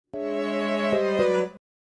What's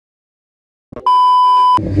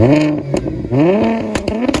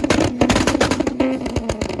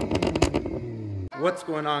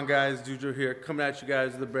going on, guys? Dujo here, coming at you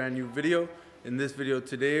guys with a brand new video. In this video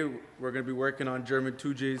today, we're going to be working on German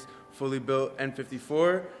 2J's fully built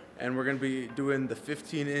N54, and we're going to be doing the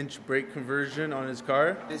 15-inch brake conversion on his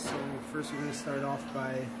car. Okay, so first we're going to start off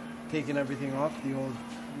by taking everything off, the old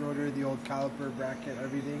rotor, the old caliper, bracket,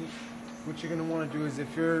 everything. What you're going to want to do is,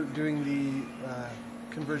 if you're doing the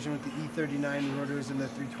conversion with the E39 rotors and the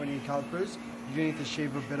 328 calipers, you're going to need to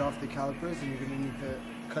shave a bit off the calipers, and you're going to need to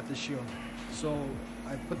cut the shield. So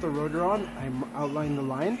I put the rotor on, I outline the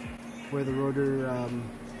line where the rotor,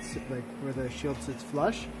 like where the shield sits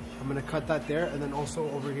flush. I'm going to cut that there, and then also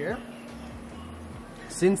over here.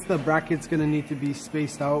 Since the bracket's going to need to be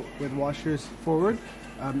spaced out with washers forward,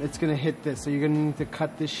 it's going to hit this. So you're going to need to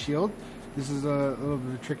cut this shield. This is a little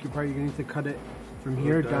bit of a tricky part. You're going to need to cut it from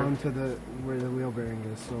here down to where the wheel bearing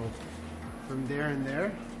is. So from there and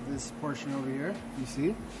there, this portion over here, you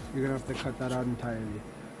see, you're going to have to cut that out entirely.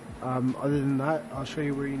 Other than that, I'll show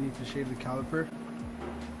you where you need to shave the caliper.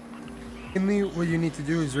 Mainly what you need to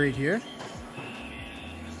do is right here.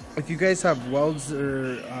 If you guys have welds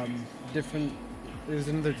or different, there's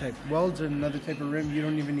another type. Welds or another type of rim, you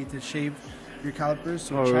don't even need to shave your calipers.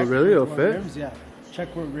 So check really? It'll fit? Rims, yeah.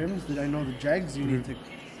 Check what rims. I know the Jags, you need to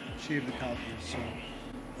shave the calipers. So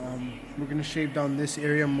we're going to shave down this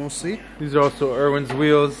area mostly. These are also Irwin's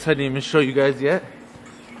wheels. I didn't even show you guys yet.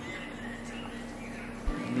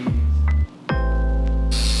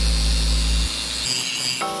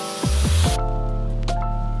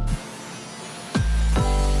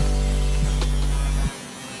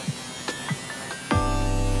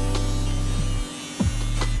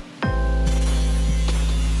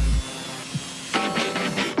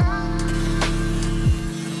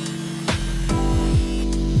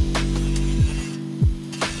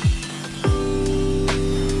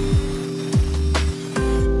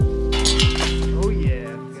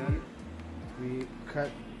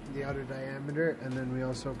 Cut the outer diameter, and then we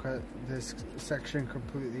also cut this section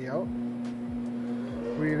completely out.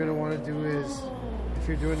 What you're going to want to do is, if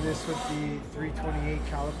you're doing this with the 328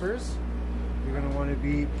 calipers, you're going to want to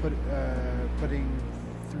be putting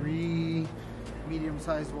 3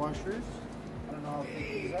 medium-sized washers. I don't know how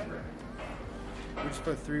big these are. We just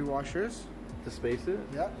put 3 washers To space it?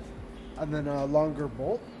 Yeah, and then a longer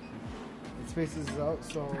bolt. It spaces it out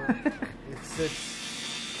so it sits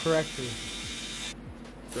correctly.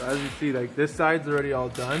 So as you see, like, this side's already all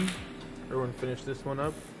done. Everyone finished this one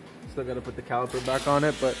up. Still got to put the caliper back on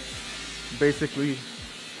it, but basically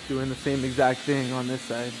doing the same exact thing on this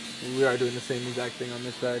side. We are doing the same exact thing on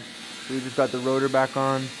this side. So we just got the rotor back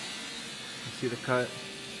on. You see the cut.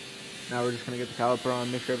 Now we're just going to get the caliper on,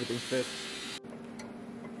 make sure everything fits.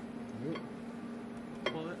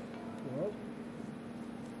 Pull it. Yep.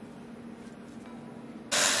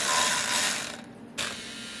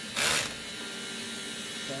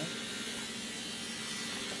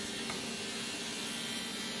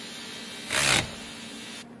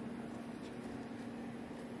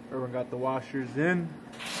 Everyone got the washers in.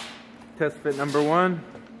 Test fit number 1.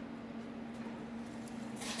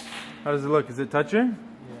 How does it look? Is it touching?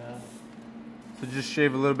 Yeah. So just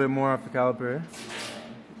shave a little bit more off the caliper. Eh?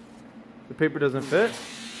 The paper doesn't fit?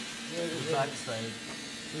 The back side.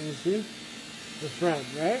 Let me see. The front,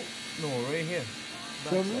 right? No, right here.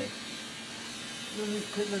 Back Let side. me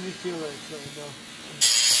feel it so we know.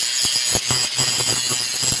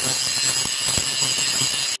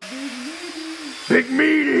 Big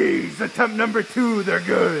meaties! Attempt number 2, they're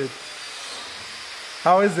good.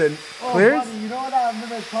 How is it? Clear? Buddy, you know what I'm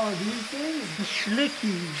gonna call these things? The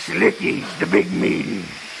schlickies. Schlickies, the big meaties.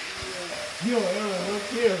 Yo, look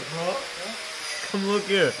here, bro. Come look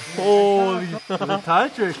here. Holy. Does it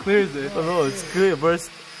touch or it clears it? Oh no, it's clear, but it's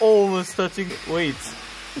almost touching weights.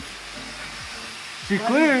 She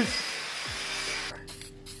clears.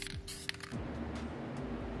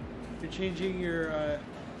 If you're changing your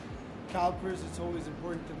calipers, it's always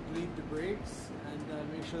important to bleed the brakes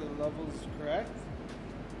and make sure the level is correct.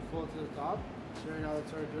 Pull it to the top. So right now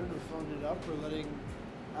that's what we're doing. We're filling it up. We're letting,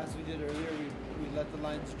 as we did earlier, we let the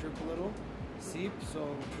lines drip a little, seep. So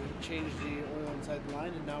we changed the oil inside the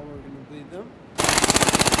line, and now we're going to bleed them.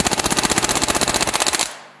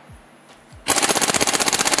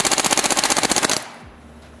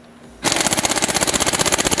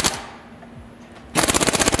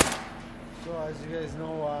 So as you guys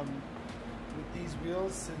know, with these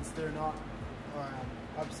wheels, since they're not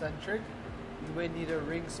up-centric, you might need a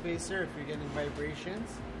ring spacer if you're getting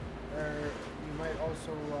vibrations, or you might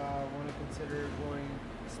also want to consider going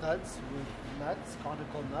studs with nuts,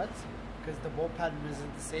 conical nuts, because the bolt pattern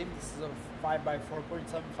isn't the same. This is a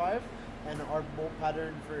 5x4.75, and our bolt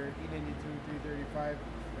pattern for E92 335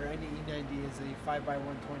 or any E90 is a 5x120.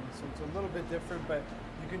 So it's a little bit different, but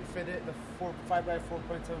you can fit it. The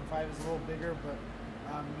 5x4.75 is a little bigger, but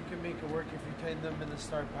you can make it work if you tighten them in the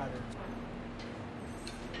star pattern.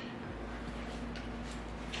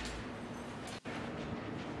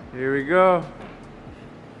 Here we go.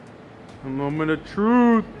 A moment of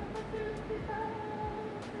truth.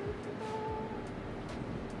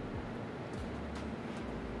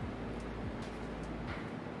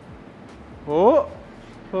 Oh,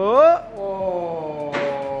 oh,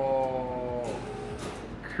 oh,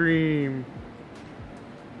 cream.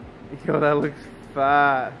 Yo, that looks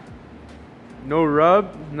fat. No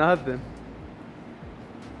rub, nothing.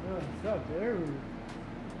 Oh, it's up there.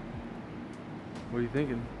 What are you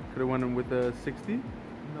thinking? Could have went with a 60?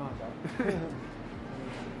 No,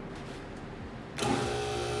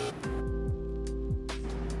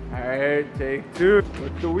 Alright, take two.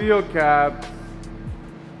 With the wheel caps.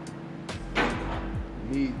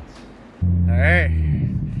 Neat. Alright.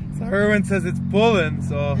 So Erwin says it's pulling,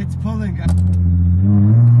 so. it's pulling, guys.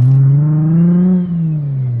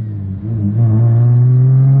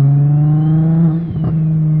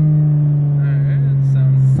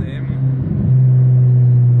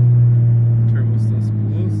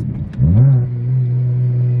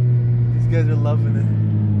 Guys are loving it.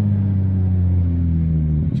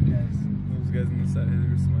 Which guys? Those guys on the side,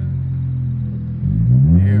 they're smiling.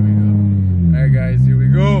 Here we go. Alright guys, here we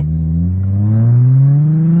go.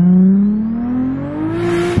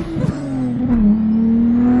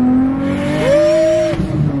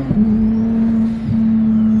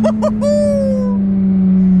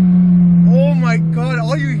 Oh my god,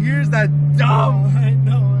 all you hear is that dumb. I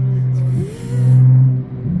know.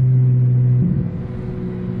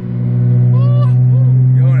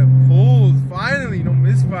 Finally, no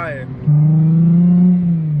misfire.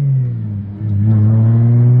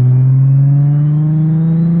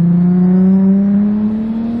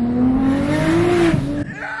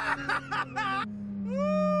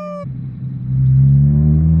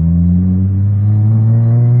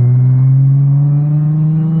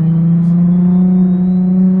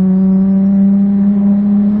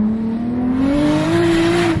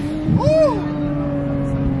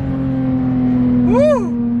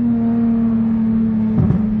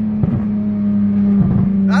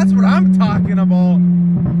 That's what I'm talking about.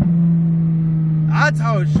 That's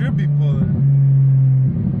how it should be pulling.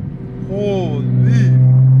 Holy.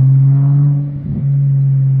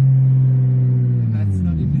 And that's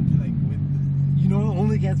not even like with, you know, it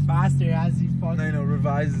only gets faster as you fucking. I know,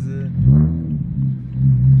 revises it.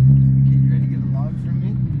 Okay, you ready to get a log from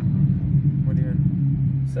me? What do you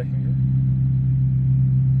mean? Second gear?